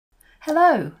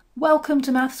Hello, welcome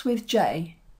to Maths with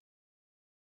Jay.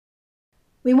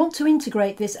 We want to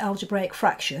integrate this algebraic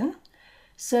fraction,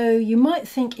 so you might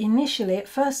think initially at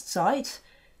first sight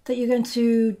that you're going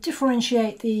to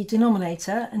differentiate the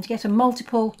denominator and get a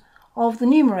multiple of the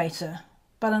numerator,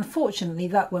 but unfortunately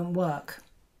that won't work.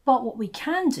 But what we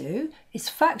can do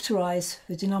is factorize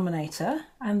the denominator,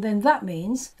 and then that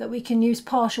means that we can use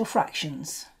partial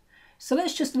fractions. So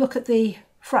let's just look at the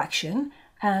fraction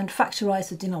and factorize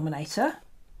the denominator.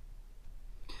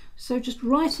 So just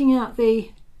writing out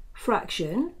the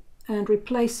fraction and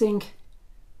replacing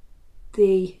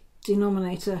the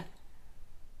denominator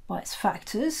by its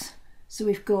factors. So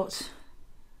we've got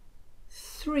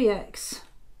 3x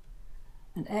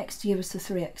and x to give us the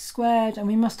 3x squared, and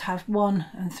we must have 1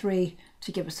 and 3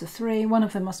 to give us the 3. One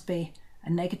of them must be a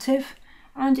negative,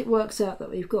 and it works out that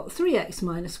we've got 3x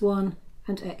minus 1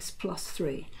 and x plus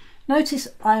 3. Notice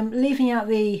I'm leaving out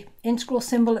the integral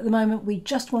symbol at the moment. We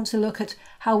just want to look at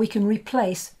how we can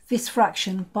replace this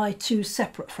fraction by two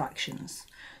separate fractions.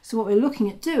 So what we're looking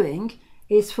at doing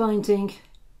is finding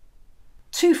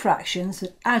two fractions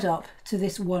that add up to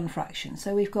this one fraction.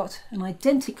 So we've got an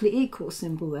identically equal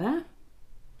symbol there,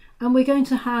 and we're going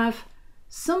to have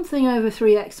something over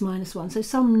 3x minus 1, so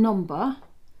some number,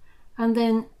 and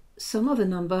then some other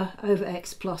number over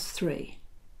x plus 3.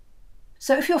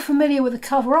 So if you're familiar with the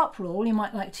cover-up rule, you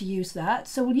might like to use that.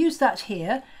 So we'll use that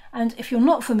here, and if you're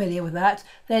not familiar with that,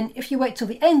 then if you wait till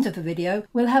the end of the video,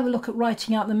 we'll have a look at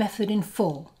writing out the method in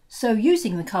full. So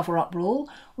using the cover-up rule,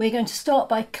 we're going to start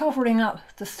by covering up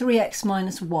the 3x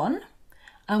minus 1,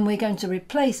 and we're going to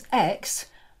replace x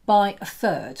by a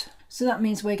third. So that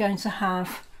means we're going to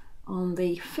have on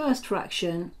the first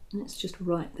fraction, let's just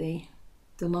write the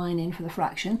line in for the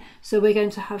fraction. So we're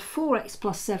going to have 4x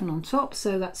plus 7 on top,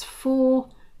 so that's 4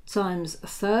 times a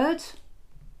third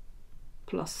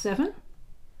plus 7.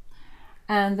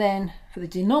 And then for the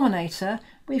denominator,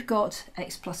 we've got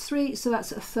x plus 3, so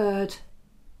that's a third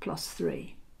plus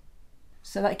 3.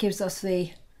 So that gives us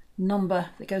the number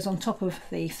that goes on top of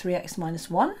the 3x minus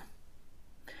 1.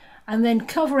 And then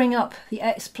covering up the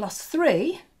x plus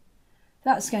 3,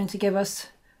 that's going to give us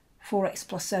 4x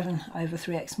plus 7 over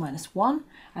 3x minus 1,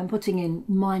 and putting in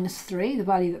minus 3, the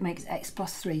value that makes x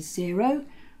plus 3 0,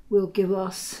 will give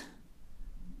us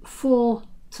 4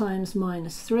 times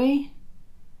minus 3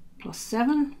 plus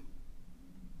 7,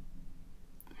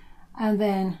 and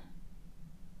then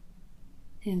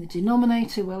in the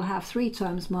denominator we'll have 3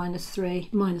 times minus 3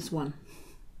 minus 1.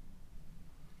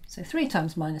 So 3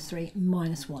 times minus 3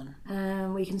 minus 1,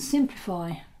 and we can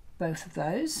simplify both of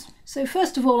those. So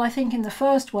first of all, I think in the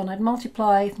first one I'd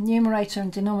multiply numerator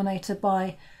and denominator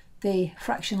by the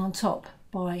fraction on top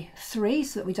by 3,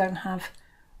 so that we don't have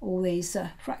all these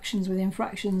fractions within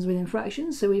fractions within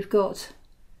fractions. So we've got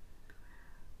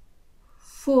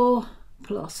 4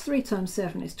 plus 3 times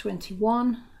 7 is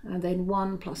 21, and then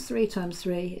 1 plus 3 times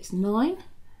 3 is 9.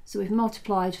 So we've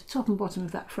multiplied top and bottom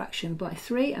of that fraction by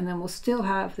 3, and then we'll still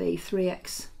have the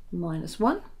 3x minus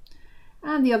 1.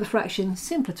 And the other fraction,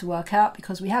 simpler to work out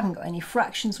because we haven't got any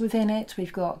fractions within it.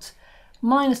 We've got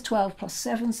minus 12 plus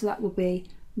 7, so that will be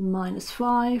minus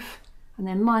 5, and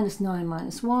then minus 9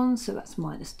 minus 1, so that's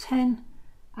minus 10,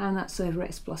 and that's over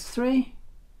x plus 3.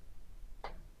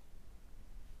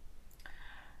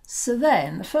 So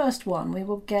then the first one, we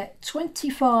will get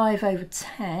 25 over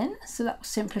 10, so that will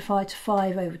simplify to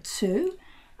 5 over 2,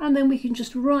 and then we can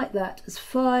just write that as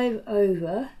 5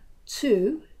 over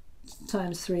 2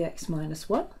 times 3x minus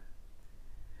 1,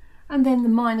 and then the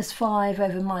minus 5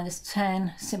 over minus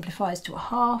 10 simplifies to a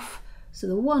half, so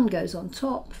the 1 goes on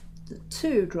top, the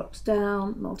 2 drops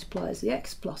down, multiplies the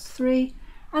x plus 3,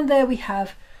 and there we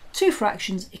have two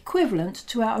fractions equivalent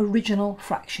to our original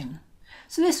fraction.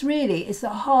 So this really is the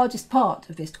hardest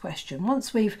part of this question.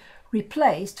 Once we've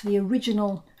replaced the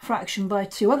original fraction by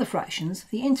two other fractions,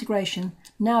 the integration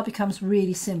now becomes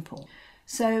really simple.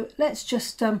 So let's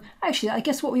just, actually I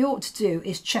guess what we ought to do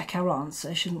is check our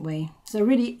answer, shouldn't we? So a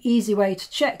really easy way to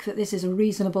check that this is a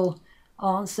reasonable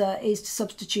answer is to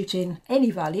substitute in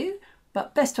any value,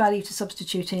 but best value to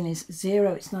substitute in is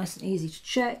 0. It's nice and easy to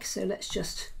check, so let's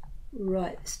just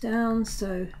write this down.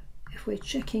 So if we're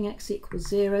checking x equals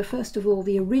 0, first of all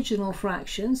the original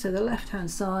fraction, so the left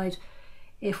hand side,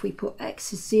 if we put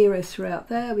x is 0 throughout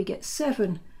there, we get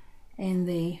 7 in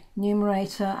the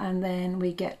numerator, and then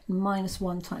we get minus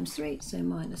 1 times 3, so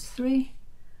minus 3,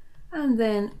 and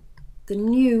then the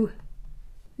new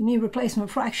replacement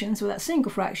fraction, so that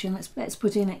single fraction, let's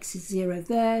put in x is 0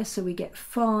 there, so we get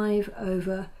 5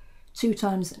 over 2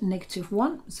 times negative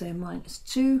 1, so minus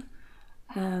 2,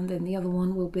 and then the other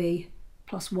one will be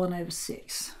plus 1 over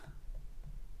 6.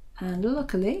 And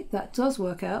luckily that does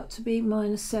work out to be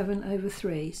minus 7 over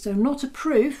 3. So not a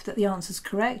proof that the answer is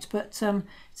correct, but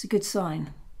it's a good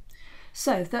sign.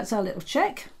 So that's our little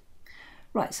check.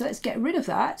 Right, so let's get rid of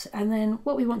that, and then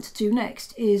what we want to do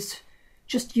next is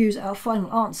just use our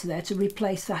final answer there to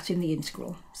replace that in the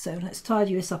integral. So let's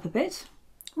tidy this up a bit.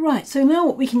 Right, so now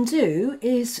what we can do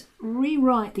is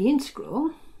rewrite the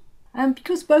integral, and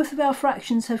because both of our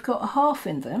fractions have got a half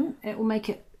in them, it will make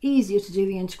it easier to do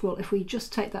the integral if we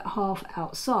just take that half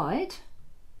outside.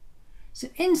 So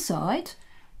inside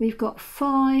we've got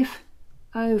 5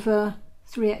 over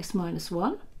 3x minus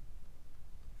 1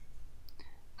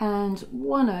 and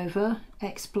 1 over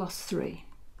x plus 3.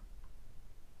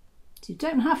 So you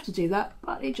don't have to do that,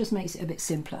 but it just makes it a bit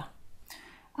simpler.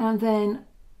 And then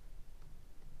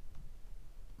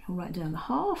I'll write down the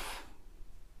half.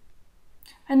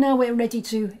 And now we're ready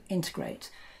to integrate.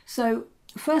 So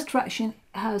the first fraction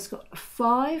has got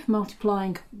 5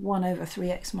 multiplying 1 over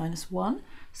 3x minus 1.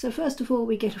 So first of all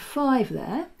we get a 5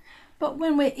 there. But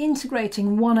when we're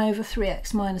integrating 1 over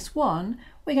 3x minus 1,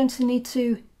 we're going to need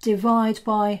to divide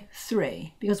by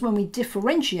 3, because when we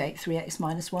differentiate 3x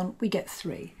minus 1, we get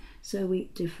 3. So we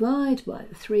divide by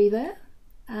the 3 there,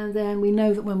 and then we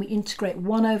know that when we integrate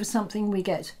 1 over something, we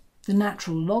get the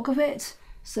natural log of it.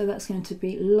 So that's going to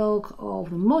be log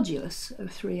of the modulus of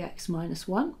 3x minus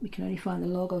 1. We can only find the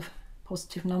log of a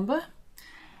positive number.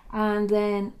 And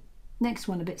then next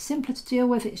one, a bit simpler to deal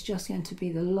with, it's just going to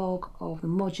be the log of the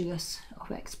modulus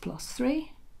of x plus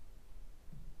 3.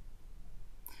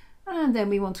 And then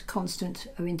we want a constant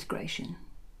of integration.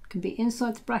 It can be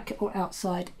inside the bracket or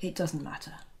outside, it doesn't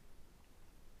matter.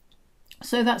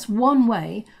 So that's one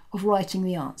way of writing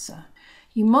the answer.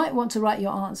 You might want to write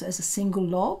your answer as a single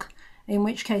log, in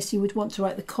which case you would want to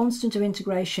write the constant of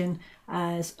integration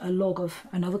as a log of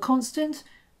another constant,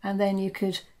 and then you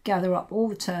could gather up all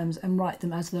the terms and write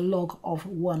them as the log of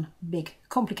one big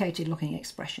complicated looking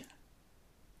expression.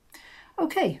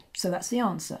 Okay, so that's the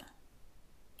answer.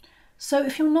 So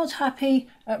if you're not happy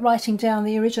at writing down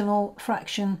the original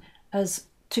fraction as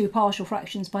two partial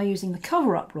fractions by using the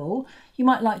cover-up rule, you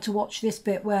might like to watch this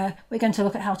bit where we're going to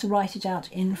look at how to write it out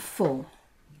in full.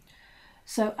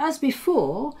 So as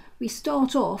before, we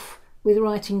start off with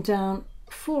writing down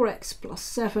 4x plus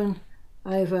 7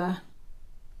 over,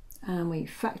 and we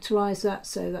factorise that,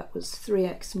 so that was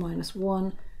 3x minus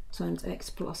 1 times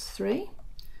x plus 3.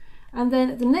 And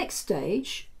then at the next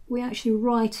stage, we actually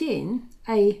write in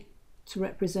a to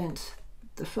represent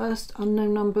the first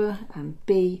unknown number and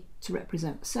b to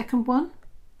represent the second one.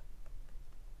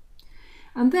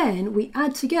 And then we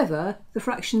add together the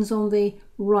fractions on the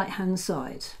right hand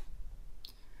side.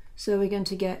 So we're going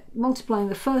to get, multiplying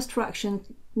the first fraction,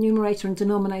 numerator and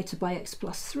denominator, by x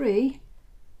plus 3,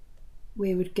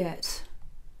 we would get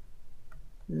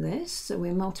this. So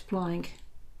we're multiplying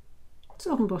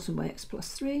top and bottom by x plus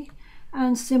 3.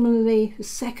 And similarly, the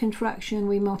second fraction,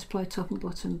 we multiply top and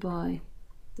bottom by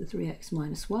the 3x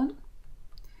minus 1.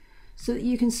 So that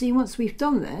you can see once we've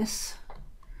done this,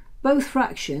 both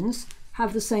fractions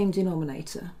have the same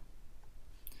denominator.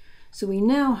 So we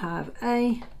now have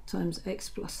a times x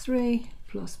plus 3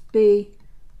 plus b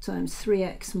times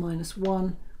 3x minus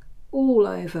 1 all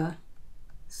over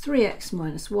 3x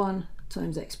minus 1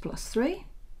 times x plus 3.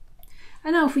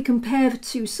 And now if we compare the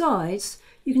two sides,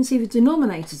 you can see the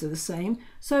denominators are the same,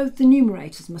 so the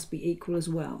numerators must be equal as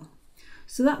well.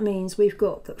 So that means we've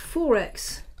got that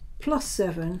 4x plus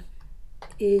 7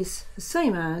 is the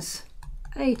same as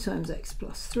a times x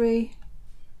plus 3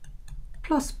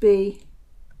 plus b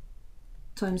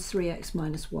times 3x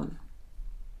minus 1.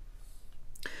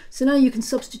 So now you can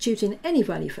substitute in any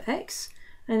value for x,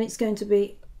 and it's going to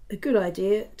be a good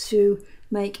idea to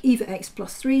make either x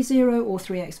plus 3 0 or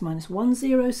 3x minus 1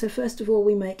 0. So first of all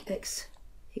we make x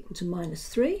equal to minus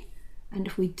 3, and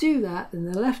if we do that, then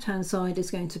the left hand side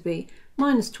is going to be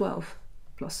minus 12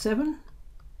 plus 7,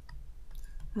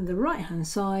 and the right hand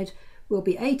side will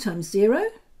be a times 0,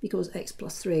 because x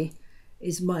plus 3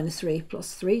 is minus 3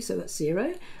 plus 3, so that's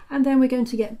 0, and then we're going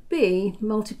to get b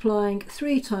multiplying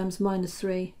 3 times minus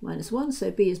 3 minus 1,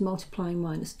 so b is multiplying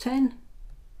minus 10,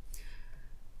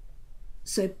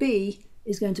 so b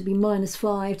is going to be minus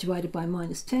 5 divided by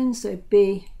minus 10, so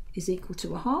b is equal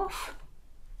to a half.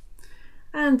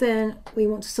 And then we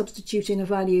want to substitute in a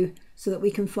value so that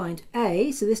we can find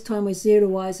a. So this time we're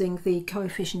zeroising the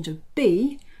coefficient of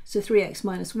b. So 3x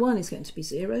minus 1 is going to be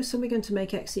 0. So we're going to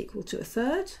make x equal to a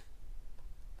third.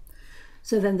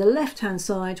 So then the left-hand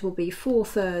side will be 4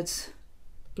 thirds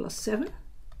plus 7.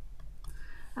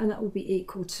 And that will be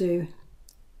equal to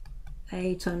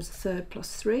a times a third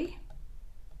plus 3.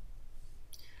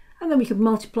 And then we can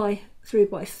multiply through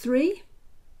by 3.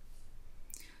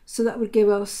 So that would give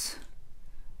us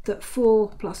that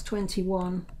 4 plus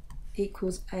 21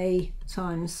 equals a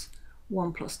times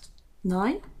 1 plus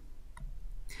 9.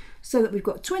 So that we've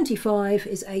got 25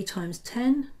 is a times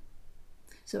 10.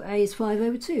 So a is 5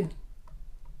 over 2.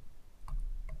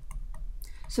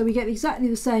 So we get exactly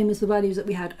the same as the values that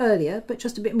we had earlier, but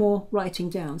just a bit more writing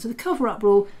down. So the cover-up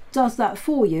rule does that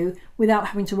for you without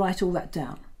having to write all that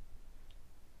down.